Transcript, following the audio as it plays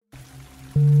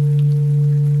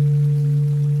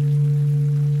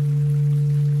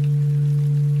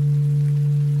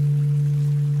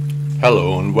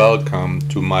Hello and welcome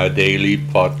to my daily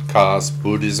podcast,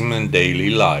 Buddhism in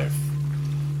Daily Life.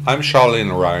 I'm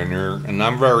Charlene Reiner and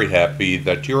I'm very happy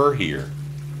that you are here.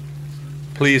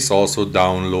 Please also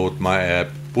download my app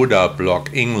Buddha Blog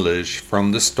English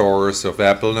from the stores of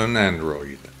Apple and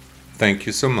Android. Thank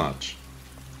you so much.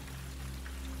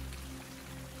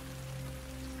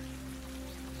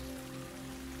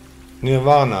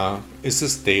 Nirvana is a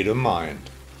state of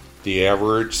mind. The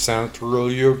average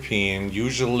Central European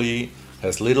usually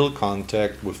has little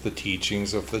contact with the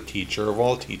teachings of the teacher of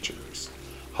all teachers.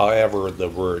 However, the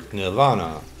word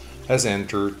nirvana has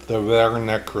entered the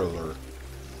vernacular.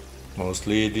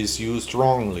 Mostly it is used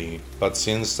wrongly, but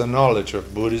since the knowledge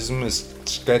of Buddhism is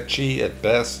sketchy at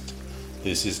best,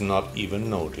 this is not even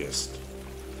noticed.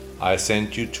 I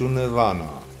sent you to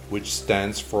Nirvana, which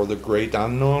stands for the great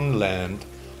unknown land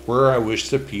where I wish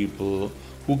the people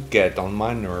who get on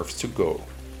my nerves to go.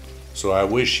 So I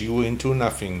wish you into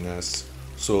nothingness,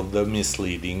 so the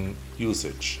misleading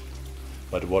usage.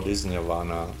 But what is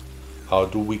nirvana? How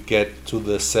do we get to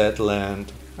the said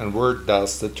land, and where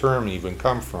does the term even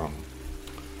come from?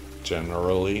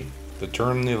 Generally, the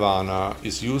term nirvana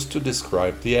is used to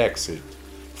describe the exit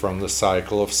from the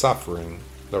cycle of suffering,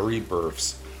 the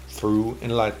rebirths, through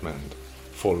enlightenment,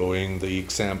 following the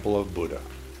example of Buddha.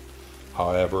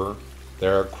 However,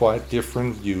 there are quite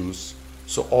different views,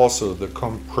 so also the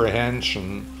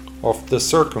comprehension of the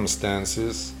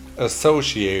circumstances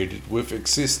associated with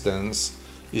existence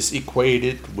is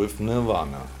equated with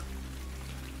nirvana.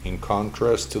 In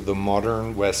contrast to the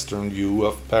modern Western view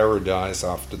of paradise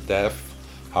after death,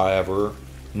 however,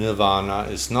 nirvana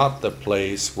is not the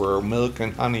place where milk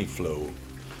and honey flow,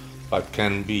 but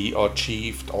can be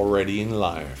achieved already in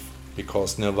life,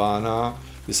 because nirvana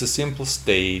is a simple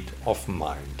state of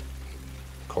mind.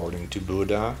 According to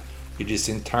Buddha, it is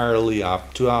entirely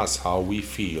up to us how we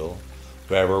feel,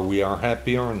 whether we are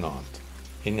happy or not.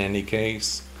 In any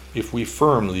case, if we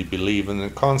firmly believe in the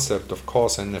concept of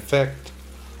cause and effect,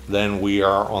 then we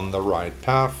are on the right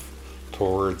path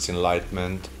towards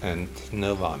enlightenment and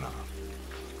nirvana.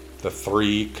 The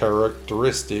three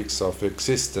characteristics of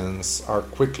existence are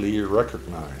quickly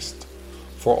recognized,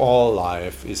 for all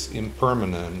life is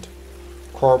impermanent,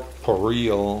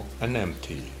 corporeal, and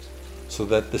empty, so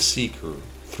that the seeker,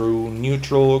 through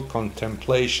neutral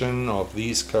contemplation of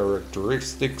these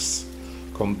characteristics,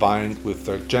 combined with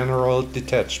their general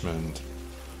detachment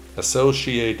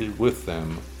associated with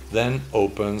them, then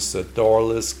opens the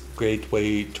doorless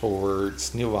gateway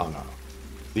towards nirvana.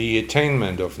 The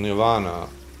attainment of nirvana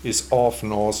is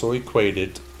often also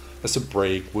equated as a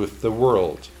break with the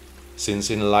world,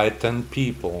 since enlightened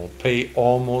people pay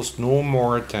almost no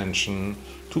more attention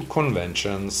to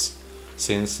conventions,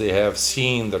 since they have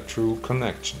seen the true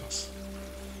connections.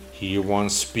 Here one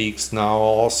speaks now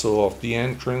also of the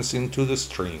entrance into the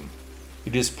stream.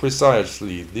 It is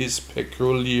precisely this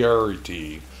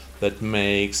peculiarity that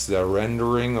makes the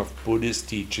rendering of Buddhist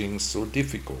teachings so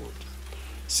difficult,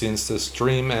 since the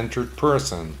stream-entered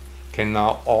person can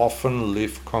now often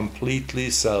live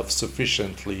completely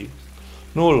self-sufficiently,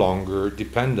 no longer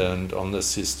dependent on the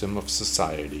system of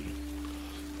society.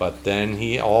 But then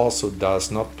he also does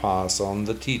not pass on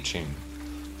the teaching,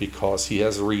 because he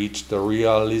has reached the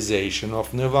realization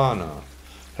of nirvana,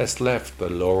 has left the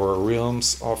lower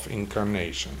realms of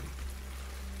incarnation.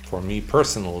 For me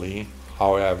personally,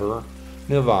 however,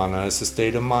 nirvana is a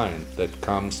state of mind that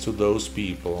comes to those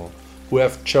people who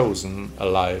have chosen a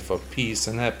life of peace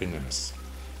and happiness.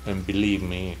 And believe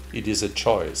me, it is a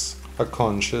choice, a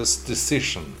conscious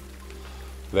decision.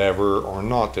 Whether or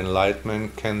not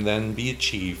enlightenment can then be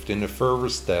achieved in a further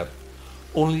step,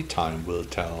 only time will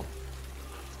tell.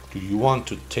 Do you want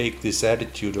to take this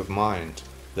attitude of mind?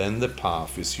 Then the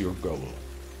path is your goal.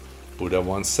 Buddha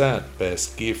once said,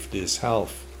 best gift is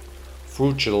health.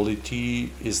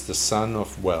 Frugality is the son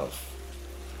of wealth.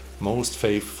 Most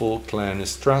faithful clan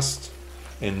is trust,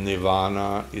 and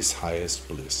nirvana is highest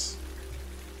bliss.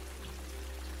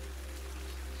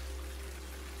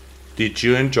 Did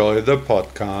you enjoy the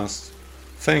podcast?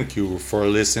 Thank you for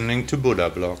listening to Buddha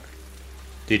Blog.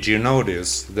 Did you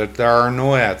notice that there are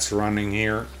no ads running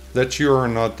here? That you are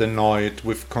not annoyed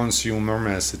with consumer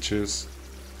messages?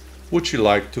 Would you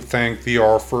like to thank the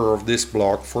author of this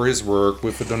blog for his work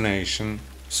with a donation?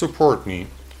 Support me.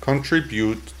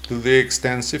 Contribute to the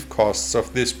extensive costs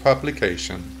of this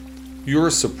publication. Your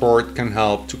support can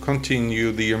help to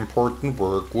continue the important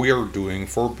work we are doing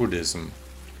for Buddhism.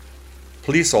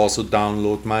 Please also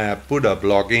download my app Buddha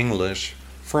Blog English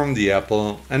from the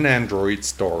Apple and Android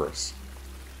stores.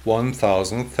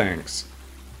 1000 thanks.